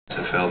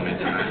failed me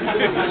tonight.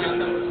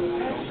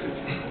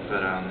 But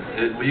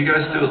will you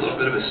guys do a little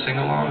bit of a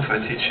sing-along if I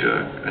teach you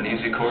an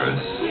easy chorus?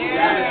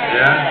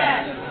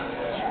 Yeah?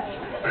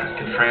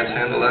 Can France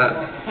handle that?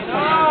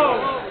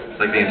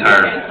 Like the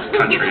entire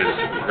country is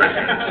right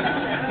here.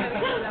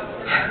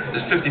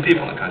 There's 50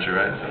 people in the country,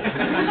 right? So.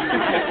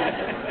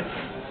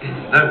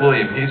 That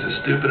William, he's a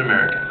stupid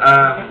American.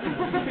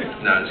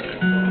 No, just kidding.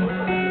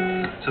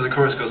 So the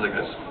chorus goes like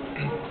this.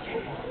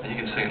 And you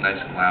can sing it nice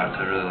and loud.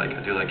 I really like.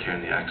 I do like hearing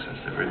the accents.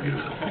 They're very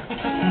beautiful.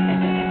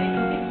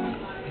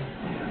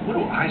 What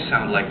do I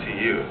sound like to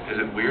you?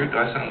 Is it weird? Do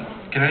I sound?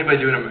 Can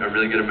anybody do a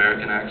really good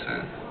American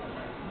accent?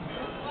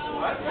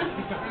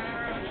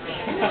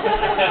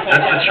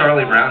 That's the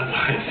Charlie Brown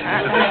voice.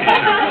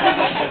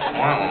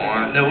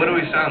 No, what do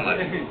we sound like?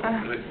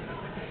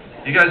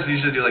 You guys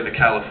usually do like the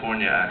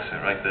California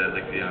accent, right?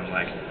 Like,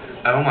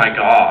 oh my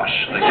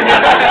gosh. Like, is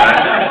that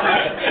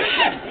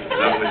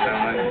what we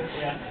sound like?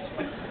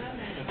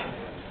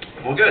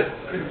 Well, good.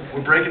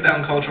 We're breaking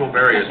down cultural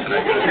barriers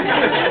tonight.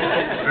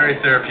 It's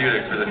very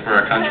therapeutic for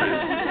our country.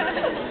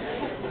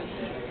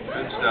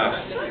 Good stuff.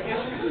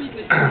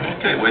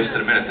 Okay,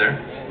 wasted a minute there.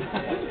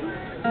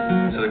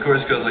 So the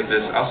chorus goes like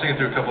this. I'll sing it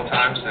through a couple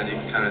times, and then you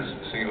can kind of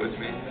sing it with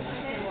me.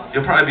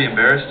 You'll probably be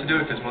embarrassed to do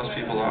it, because most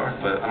people are,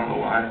 but I don't know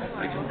why.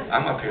 Like,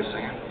 I'm up here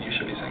singing. You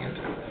should be singing,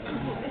 too.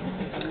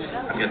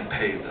 I'm getting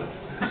paid, though.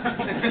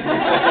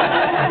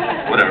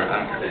 Whatever, I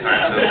don't care. All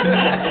right, so it goes like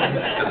this.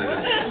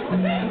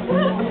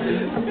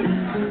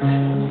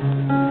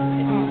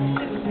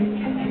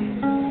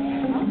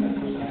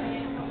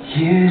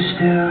 You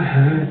still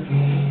hurt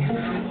me,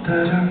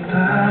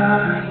 ba-dum-ba,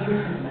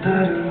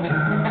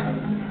 ba-dum-ba,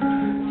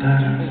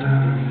 ba-dum-ba.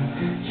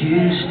 You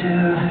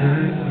still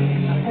hurt me,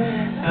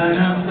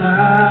 ba-dum-ba,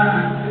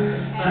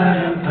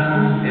 ba-dum-ba.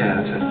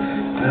 Yeah, that's it.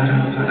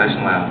 Ba-dum-ba. Nice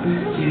and loud.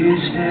 You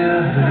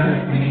still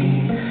hurt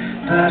me,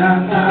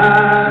 ba-dum-ba,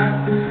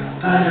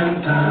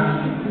 ba-dum-ba,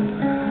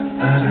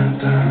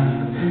 ba-dum-ba.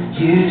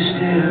 You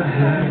still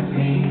hurt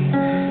me,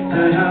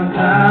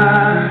 ba-dum-ba,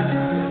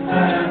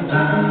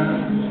 ba-dum-ba.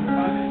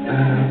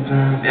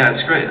 Yeah,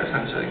 it's great. That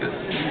sounds really good.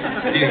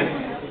 You can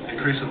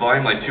increase the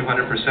volume like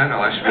 200%.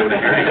 I'll actually be able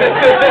to hear you.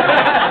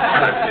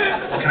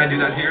 Well, can I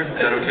do that here? Is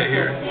that okay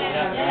here?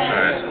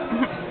 All right.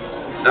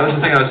 That was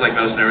the thing I was like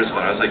most nervous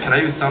about. I was like, can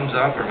I do thumbs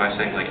up, or am I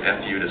saying like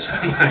F you to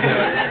somebody?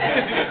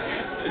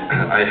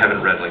 I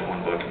haven't read like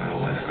one book in my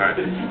whole life. All right.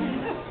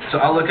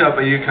 So I'll look up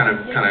at you, kind of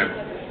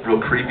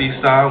real creepy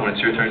style when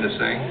it's your turn to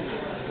sing,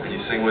 and you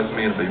sing with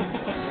me. It'll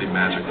be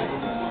magical.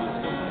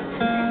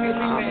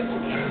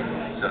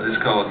 So this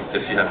is called,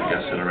 if you haven't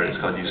guessed it already, it's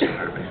called You Still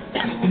Hurt Me.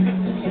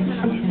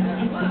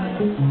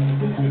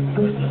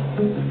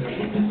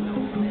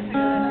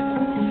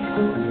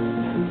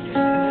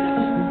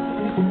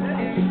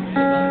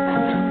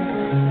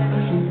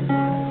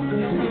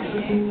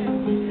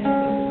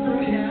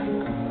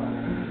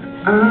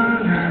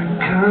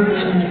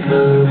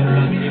 Uncomfortable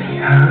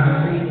with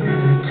how we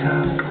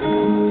talk,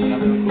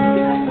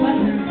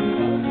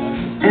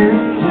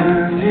 and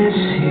I miss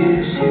you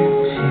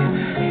since you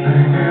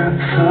went out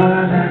for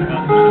that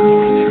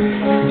long.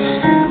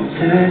 It's been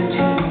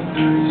 13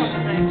 months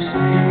since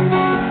then.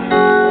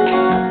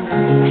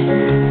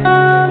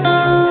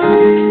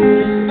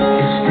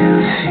 It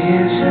still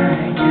feels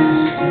like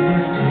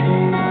yesterday.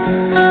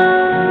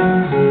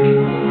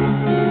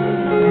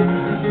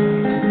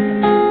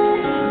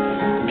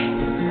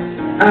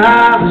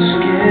 I was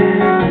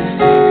scared to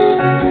fix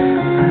my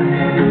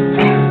head.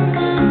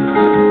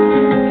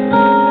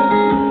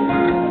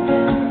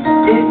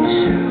 It's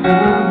a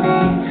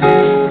lonely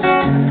place to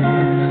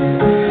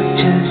live,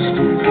 just a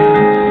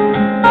guy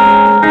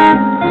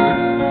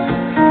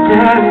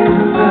that in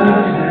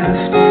love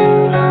left in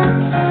my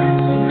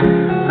life.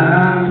 I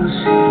will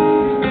see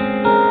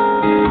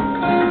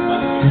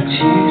that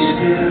you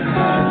still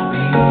hurt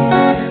me,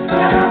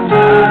 but I'm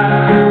not.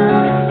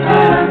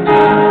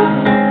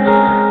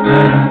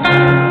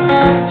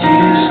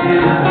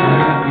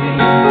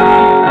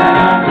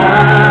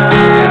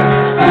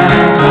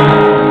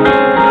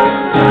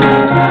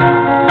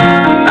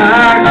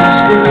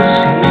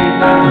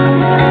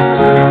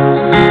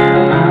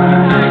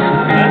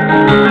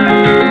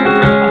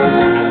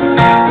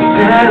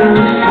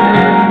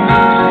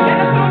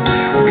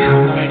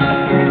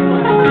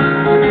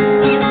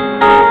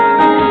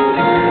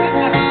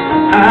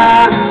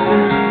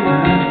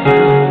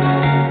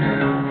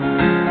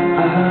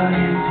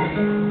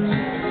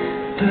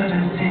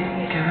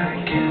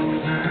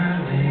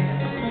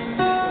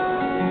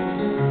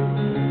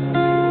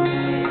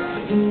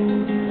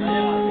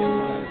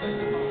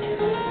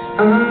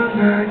 I'm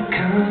not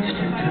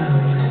comfortable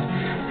with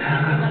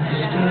how the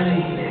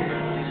story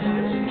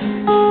ends.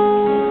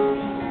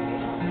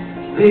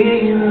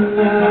 We were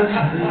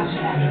lovers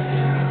and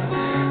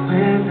now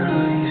we're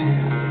not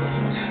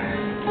even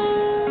friends.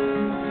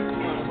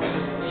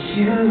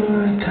 You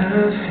were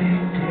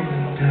perfect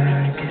and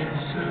I guess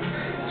I'm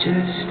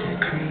just